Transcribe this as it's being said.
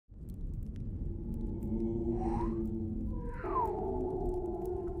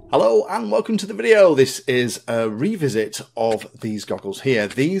Hello and welcome to the video. This is a revisit of these goggles here.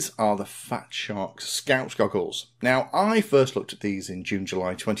 These are the Fatshark Scout goggles. Now, I first looked at these in June,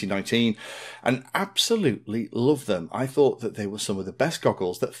 July 2019 and absolutely loved them. I thought that they were some of the best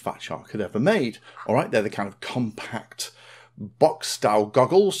goggles that Fatshark had ever made. All right, they're the kind of compact box style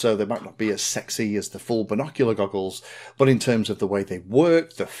goggles, so they might not be as sexy as the full binocular goggles, but in terms of the way they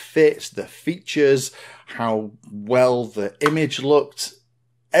work, the fit, the features, how well the image looked,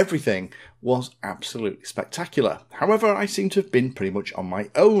 everything was absolutely spectacular. However, I seem to have been pretty much on my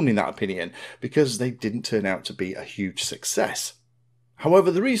own in that opinion because they didn't turn out to be a huge success. However,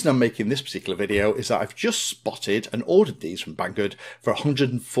 the reason I'm making this particular video is that I've just spotted and ordered these from Banggood for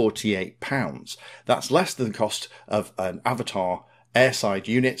 £148. That's less than the cost of an Avatar airside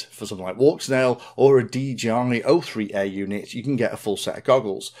unit for something like Walksnail or a DJI O3 Air unit. You can get a full set of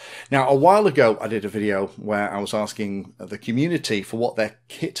goggles. Now, a while ago, I did a video where I was asking the community for what their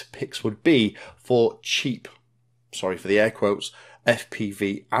kit picks would be for cheap, sorry for the air quotes,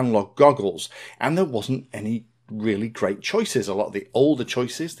 FPV analog goggles, and there wasn't any really great choices. A lot of the older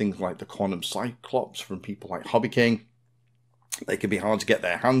choices, things like the Quantum Cyclops from people like Hobby King, they can be hard to get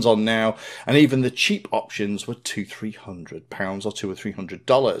their hands on now, and even the cheap options were £200-300 or $200 or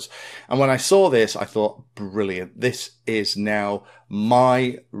 $300. And when I saw this, I thought, brilliant, this is now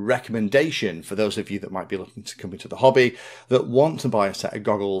my recommendation for those of you that might be looking to come into the hobby, that want to buy a set of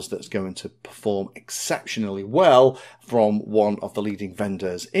goggles that's going to perform exceptionally well from one of the leading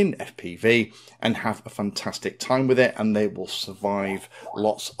vendors in FPV and have a fantastic time with it, and they will survive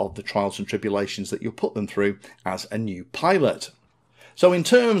lots of the trials and tribulations that you'll put them through as a new pilot. So in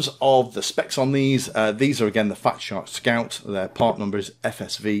terms of the specs on these are again the Fatshark Scout. Their part number is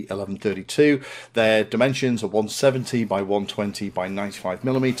FSV 1132. Their dimensions are 170 by 120 by 95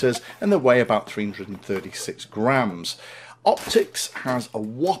 millimeters, and they weigh about 336 grams. Optics has a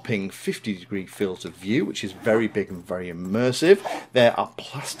whopping 50-degree field of view, which is very big and very immersive. There are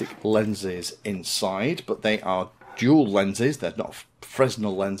plastic lenses inside, but they are dual lenses. They're not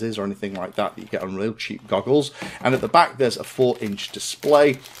Fresnel lenses or anything like that you get on real cheap goggles. And at the back there's a 4-inch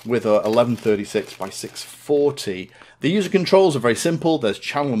display with a 1136 by 640. The user controls are very simple. There's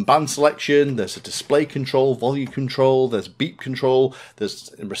channel and band selection, there's a display control, volume control, there's beep control,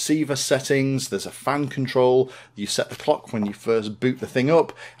 there's receiver settings, there's a fan control. You set the clock when you first boot the thing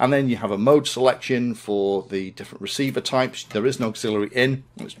up, and then you have a mode selection for the different receiver types. There is no auxiliary in,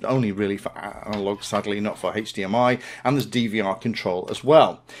 it's only really for analog, sadly, not for HDMI, and there's DVR control as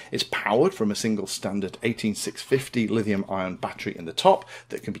well. It's powered from a single standard 18650 lithium ion battery in the top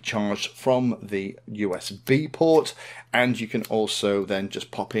that can be charged from the USB port. And you can also then just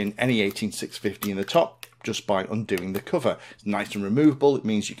pop in any 18650 in the top just by undoing the cover. It's nice and removable. It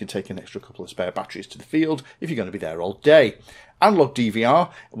means you can take an extra couple of spare batteries to the field if you're going to be there all day. Analog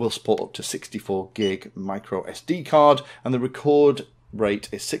DVR will support up to 64 gig micro SD card, and the record rate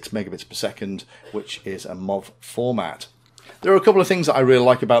is 6 megabits per second, which is a MOV format. There are a couple of things that I really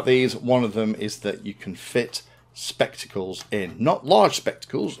like about these. One of them is that you can fit spectacles in. Not large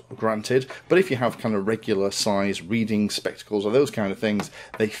spectacles, granted, but if you have kind of regular size reading spectacles or those kind of things,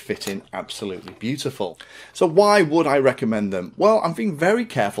 they fit in absolutely beautiful. So why would I recommend them? Well, I'm being very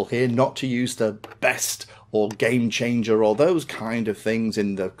careful here not to use the best or game changer or those kind of things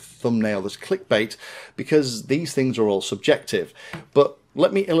in the thumbnail as clickbait, because these things are all subjective. But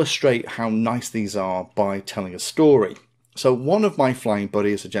let me illustrate how nice these are by telling a story. So one of my flying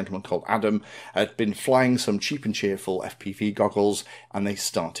buddies, a gentleman called Adam, had been flying some cheap and cheerful FPV goggles, and they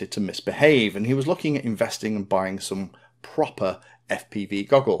started to misbehave, and he was looking at investing and buying some proper FPV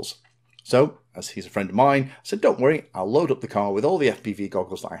goggles. So, as he's a friend of mine, I said, don't worry, I'll load up the car with all the FPV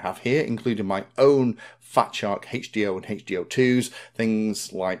goggles that I have here, including my own Fatshark HDO and HDO2s,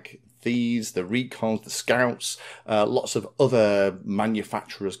 things like these, the Recons, the Scouts, lots of other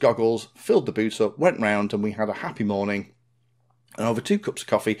manufacturers' goggles, filled the boot up, went round, and we had a happy morning. And over 2 cups of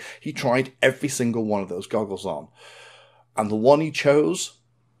coffee, he tried every single one of those goggles on. And the one he chose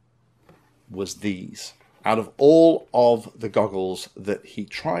was these. Out of all of the goggles that he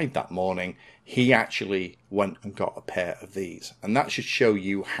tried that morning, he actually went and got a pair of these. And that should show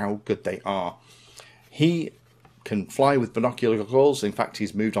you how good they are. He can fly with binocular goggles. In fact,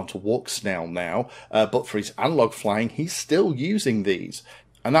 he's moved on to Walksnail now. But for his analog flying, he's still using these.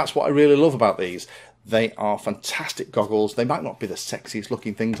 And that's what I really love about these. They are fantastic goggles. They might not be the sexiest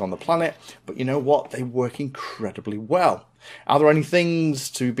looking things on the planet, but you know what? They work incredibly well. Are there any things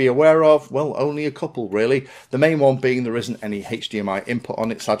to be aware of? Well, only a couple really. The main one being there isn't any HDMI input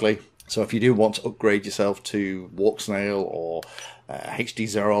on it, sadly. So if you do want to upgrade yourself to Walksnail or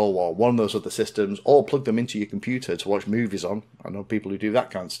HD0 or one of those other systems, or plug them into your computer to watch movies on, I know people who do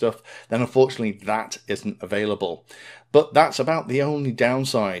that kind of stuff, then unfortunately that isn't available. But that's about the only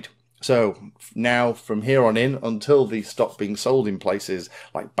downside. So now from here on in, until these stop being sold in places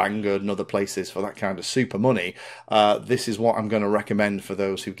like Banggood and other places for that kind of super money, this is what I'm going to recommend for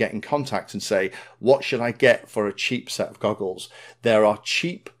those who get in contact and say, what should I get for a cheap set of goggles? There are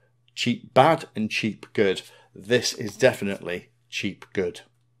cheap bad and cheap good. This is definitely cheap good.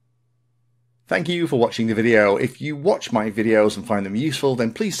 Thank you for watching the video. If you watch my videos and find them useful,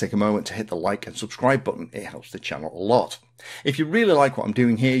 then please take a moment to hit the like and subscribe button. It helps the channel a lot. If you really like what I'm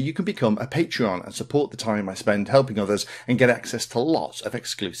doing here, you can become a Patreon and support the time I spend helping others and get access to lots of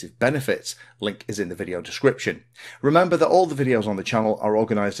exclusive benefits. Link is in the video description. Remember that all the videos on the channel are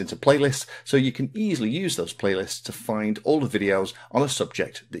organised into playlists, so you can easily use those playlists to find all the videos on a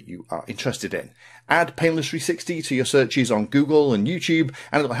subject that you are interested in. Add Painless 360 to your searches on Google and YouTube,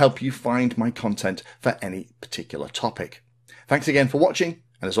 and it'll help you find my content for any particular topic. Thanks again for watching,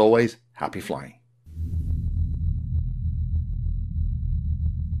 and as always, happy flying.